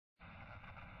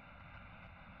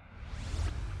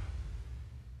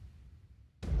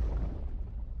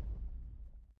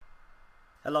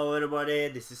Hello everybody,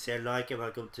 this is VIII and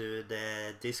welcome to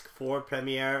the Disc 4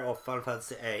 premiere of Final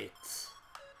Fantasy VIII.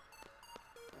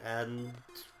 And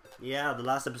yeah, the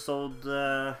last episode,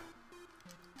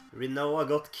 Rinoa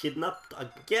got kidnapped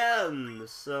again,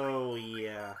 so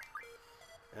yeah.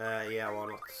 Yeah, why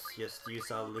not just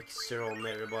use our elixir on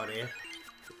everybody?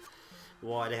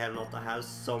 Why the hell not? I have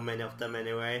so many of them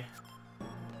anyway.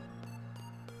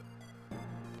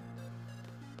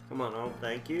 Come on now,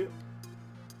 thank you.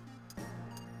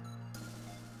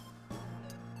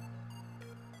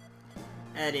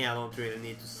 And yeah, I don't really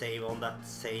need to save on that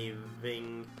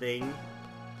saving thing.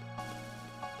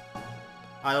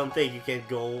 I don't think you can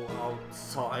go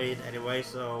outside anyway,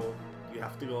 so you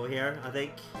have to go here, I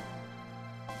think.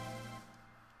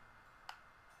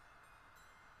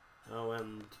 Oh,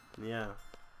 and yeah,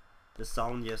 the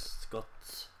sound just got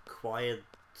quiet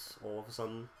all of a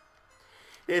sudden.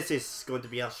 This is going to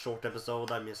be a short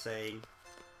episode, I'm just saying.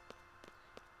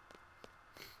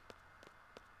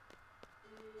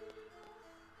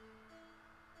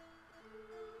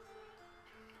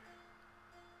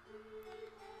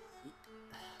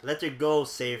 Let you go,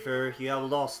 Safer. You have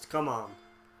lost. Come on.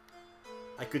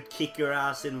 I could kick your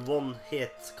ass in one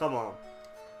hit. Come on.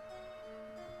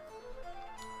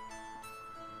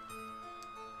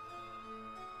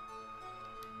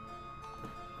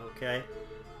 Okay.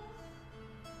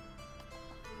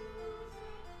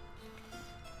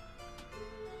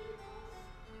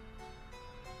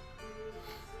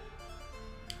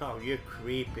 Oh, you're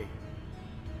creepy.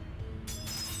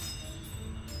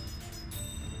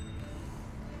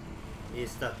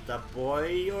 Is that a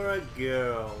boy or a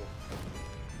girl?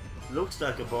 Looks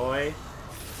like a boy,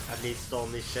 at least on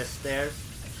his chest there.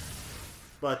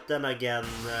 But then again,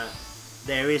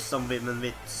 there is some women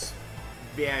with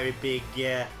very big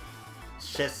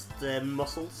chest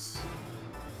muscles.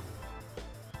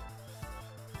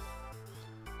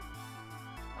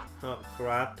 Oh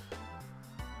crap.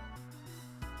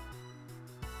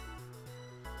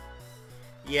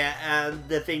 Yeah, and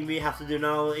the thing we have to do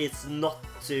now is not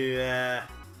to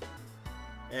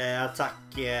attack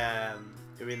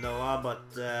Rinoa, but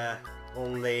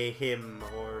only him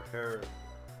or her.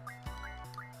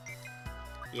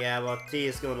 Yeah, but he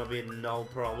is gonna be no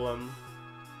problem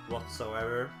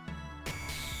whatsoever.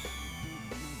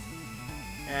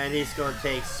 And he's gonna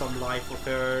take some life of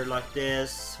her like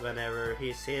this whenever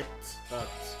he's hit, but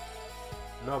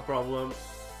no problem.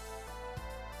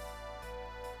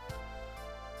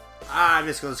 I'm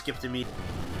just gonna skip the meat.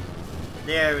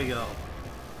 There we go.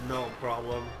 No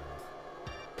problem.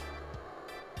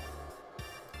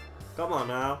 Come on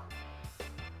now.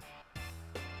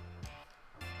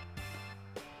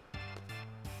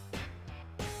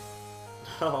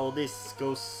 Oh, this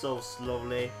goes so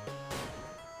slowly.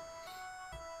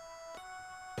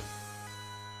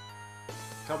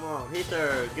 Come on, hit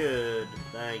her. Good.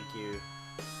 Thank you.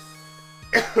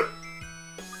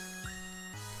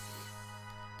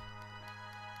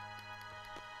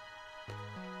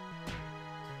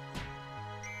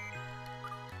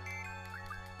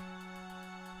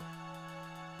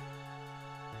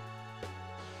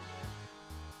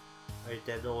 Are you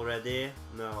dead already?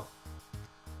 No.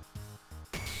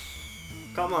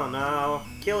 Come on now,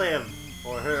 kill him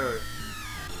or her.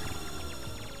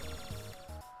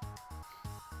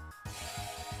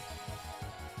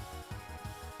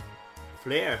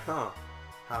 Flare, huh?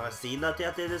 Have I seen that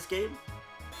yet in this game?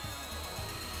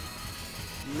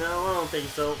 No, I don't think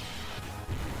so.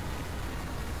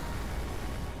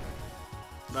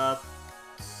 But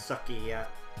sucky, yeah.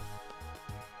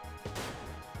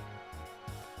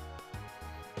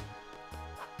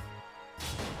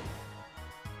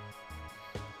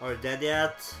 Are you dead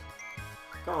yet?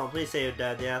 Come on, please say you're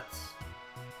dead yet.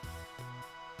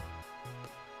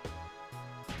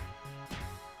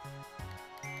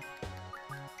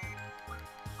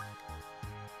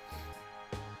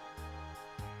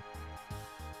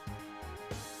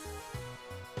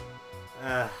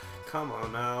 Come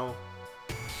on now.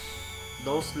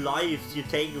 Those lives you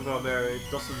take from her, it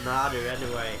doesn't matter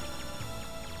anyway.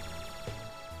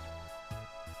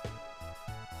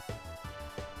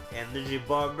 Energy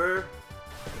bomber.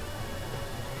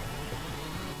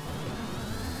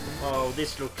 Oh,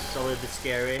 this looks a little bit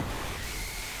scary.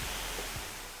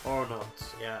 Or not,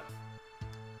 yeah.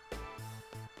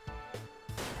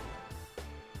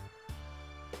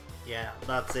 Yeah,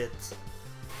 that's it.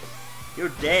 You're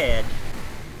dead.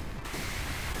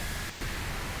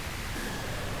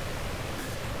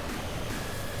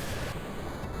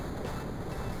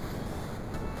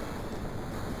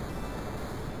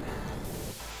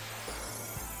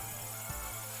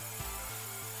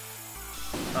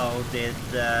 Oh, did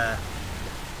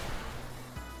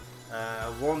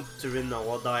want to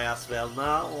Rinoa die as well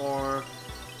now, or...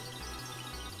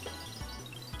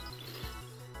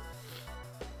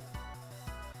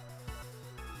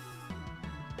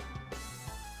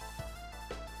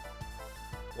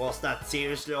 Was that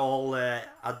seriously all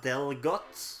Adel got?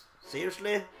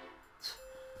 Seriously?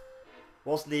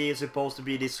 Wasn't he supposed to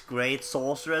be this great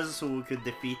sorceress who could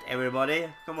defeat everybody?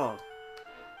 Come on.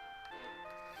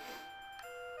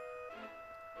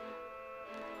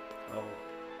 Oh,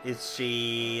 is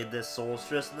she the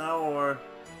sorceress now, or?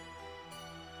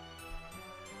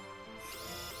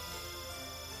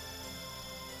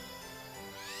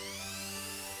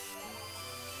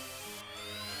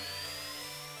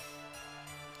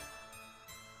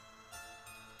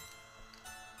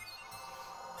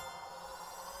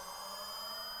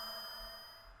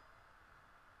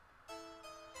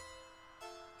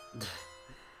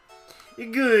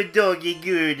 Good doggy,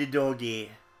 good doggy.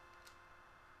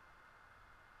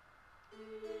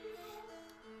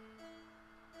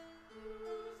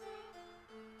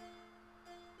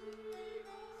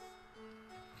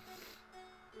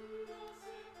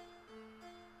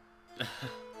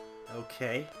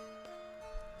 Okay.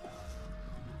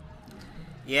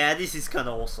 Yeah, this is kind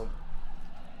of awesome.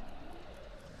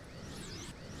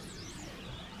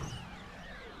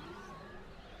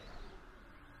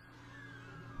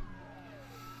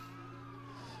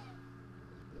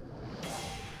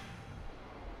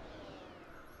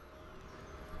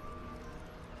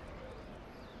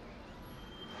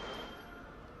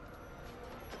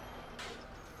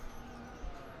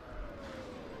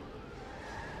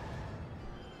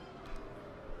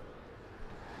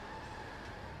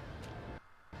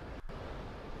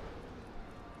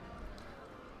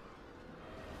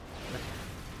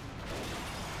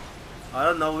 I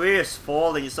don't know, we're just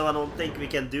falling, so I don't think we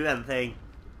can do anything.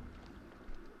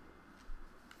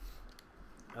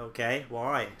 Okay,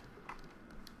 why?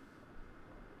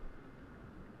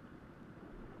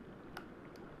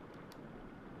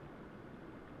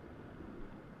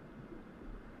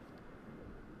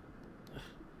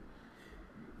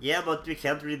 Yeah, but we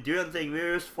can't really do anything,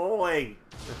 we're just falling.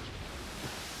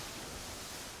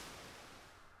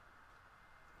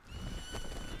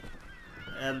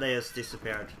 And they just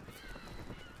disappeared.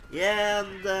 Yeah,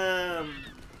 and a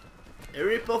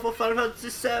rip-off of Final Fantasy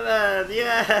VII!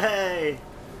 Yay!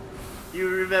 You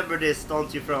remember this,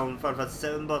 don't you, from Final Fantasy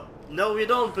VII? But no, you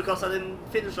don't, because I didn't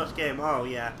finish that game. Oh,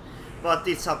 yeah. But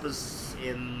this happens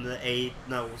in 8,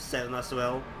 no, 7 as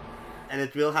well. And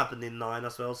it will happen in 9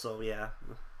 as well, so yeah.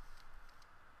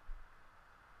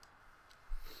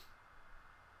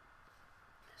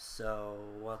 So,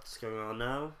 what's going on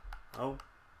now? Oh,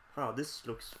 this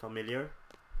looks familiar.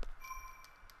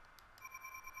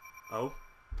 Oh.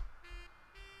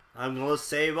 I'm gonna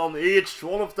save on each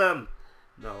one of them!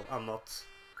 No, I'm not.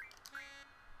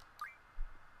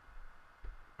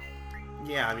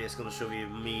 Yeah, I'm just gonna show you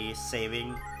me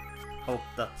saving. Hope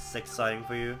that's exciting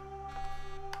for you.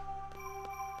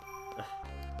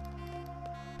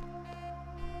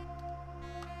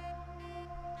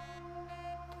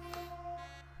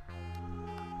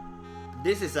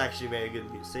 This is actually very good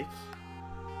music.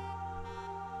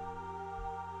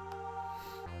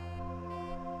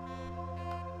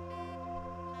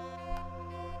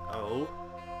 Oh.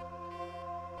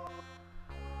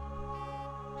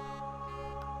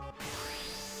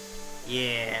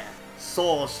 Yeah,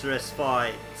 sorceress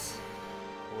fights.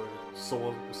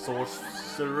 Or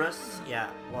sorceress? Yeah,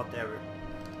 whatever.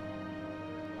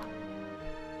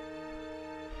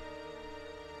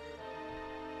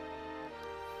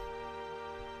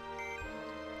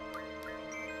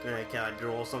 Can I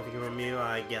draw something from you?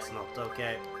 I guess not,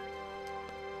 okay.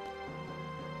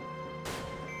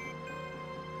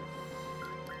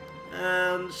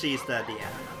 And she's dead,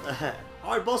 yeah.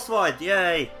 Our boss fight,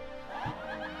 yay!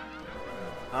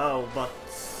 Oh, but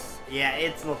yeah,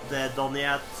 it's not done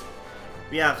yet.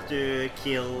 We have to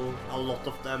kill a lot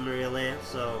of them, really,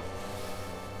 so...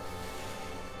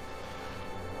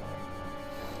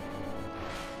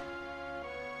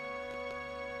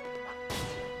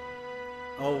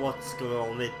 Oh, what's going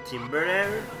on with Timber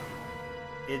there?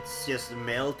 It's just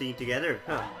melting together,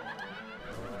 huh?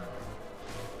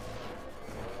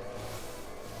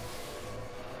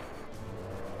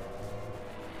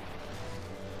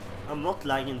 I'm not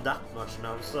lagging that much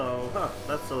now, so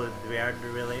that's a little weird,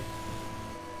 really.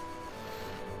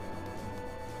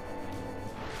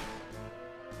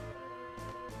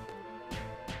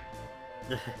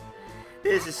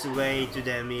 This is way too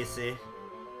damn easy.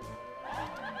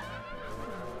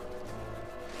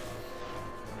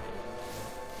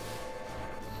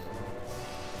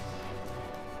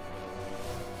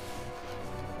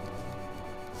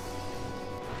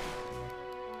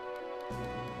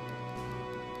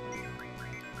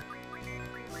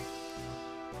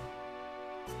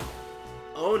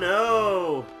 Oh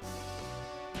no!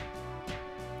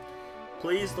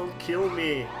 Please don't kill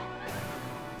me.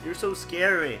 You're so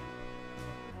scary.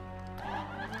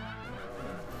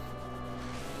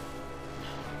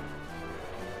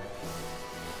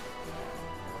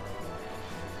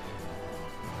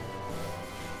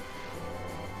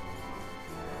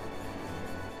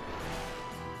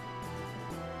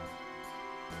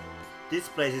 This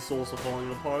place is also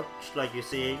falling apart, like you're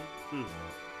seeing.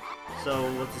 So,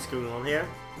 what is going on here?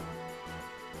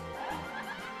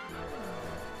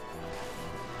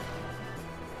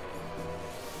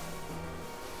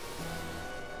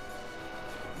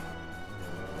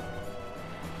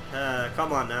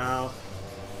 Come on now.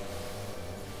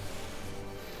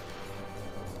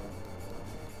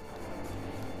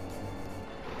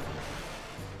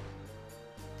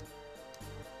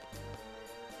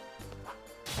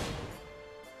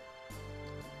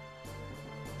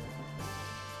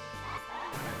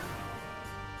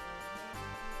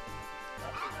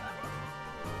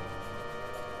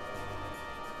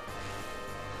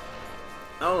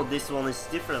 Oh, this one is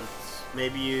different.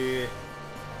 Maybe you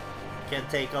can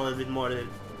take a little bit more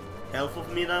health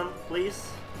of me then, please?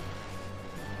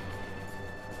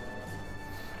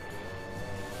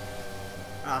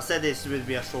 I said this would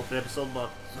be a shorter episode,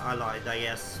 but I lied, I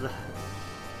guess.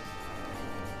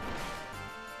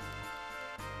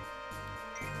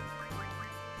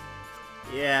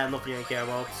 Yeah, nothing I care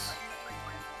about.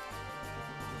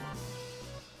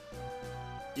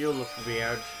 You look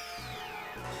weird.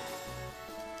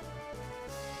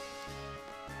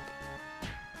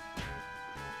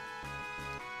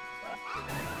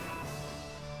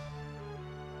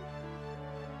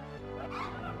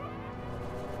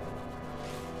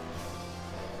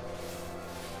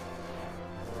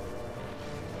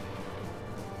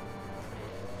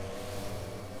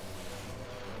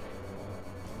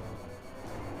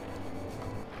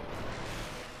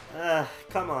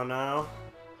 Come on now.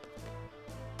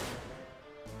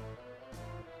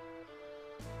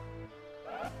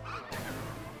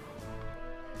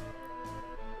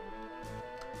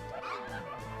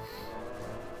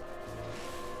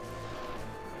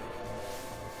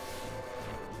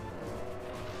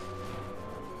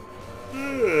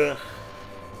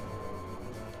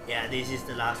 Yeah, this is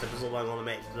the last episode I'm gonna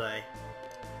make today.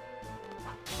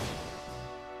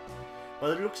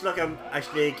 But it looks like I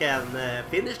actually can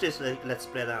finish this Let's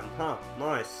Play then. Huh,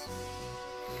 nice.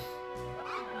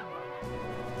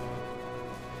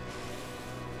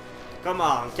 Come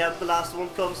on, can't the last one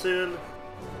come soon?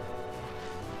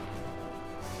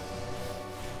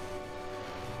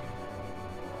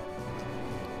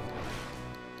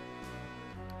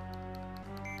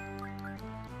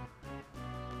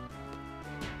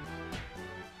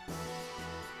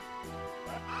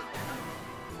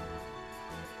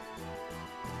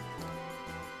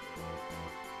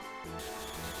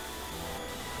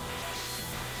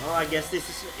 Oh, I guess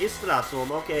this is the last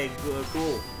one. Okay,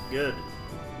 cool, good.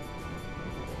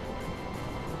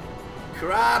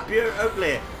 Crap, you're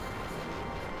ugly.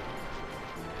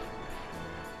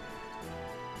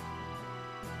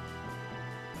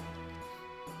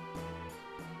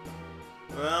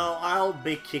 Well, I'll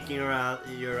be kicking your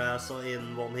ass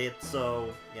in one hit,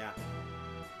 so yeah.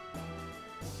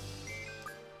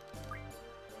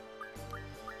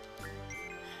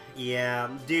 Yeah,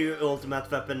 do your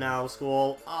ultimate weapon now,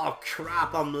 Squall. Oh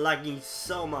crap, I'm lagging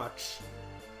so much.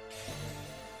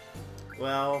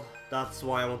 Well, that's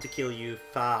why I want to kill you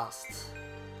fast.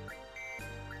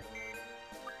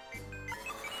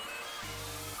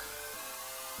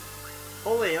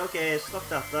 Holy, okay, stop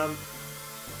that then.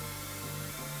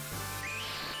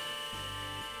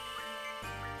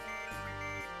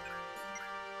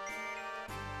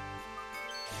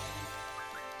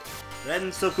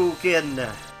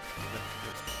 Rensokuken.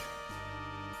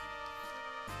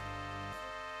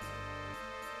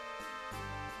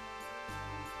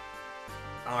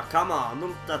 Oh, come on,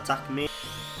 don't attack me.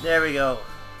 There we go.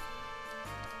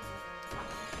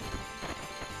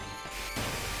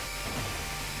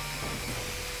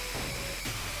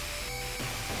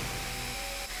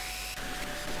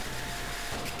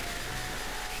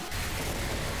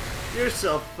 You're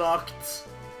so fucked.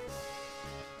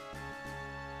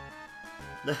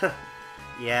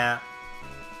 Yeah.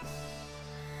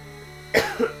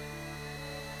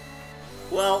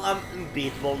 Well, I'm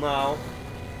unbeatable now.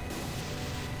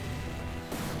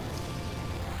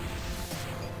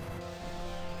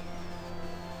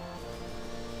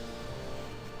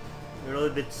 You're a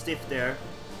little bit stiff there.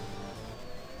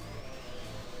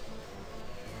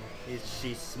 Is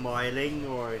she smiling,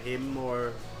 or him,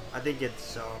 or... I think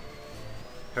it's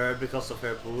her because of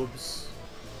her boobs.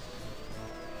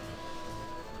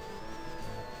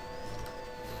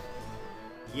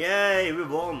 Yay, we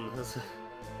won!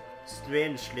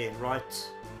 Strangely, right?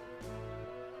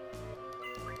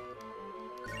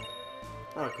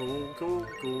 Ah, cool, cool,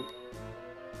 cool.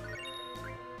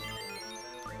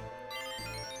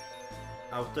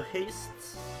 Auto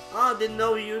haste? Ah, didn't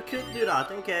know you could do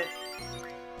that, okay.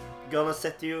 Gonna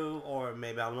set you, or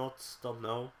maybe I'm not, don't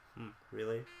know.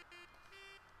 Really?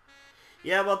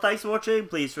 Yeah, well, thanks for watching,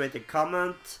 please rate and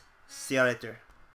comment. See you later.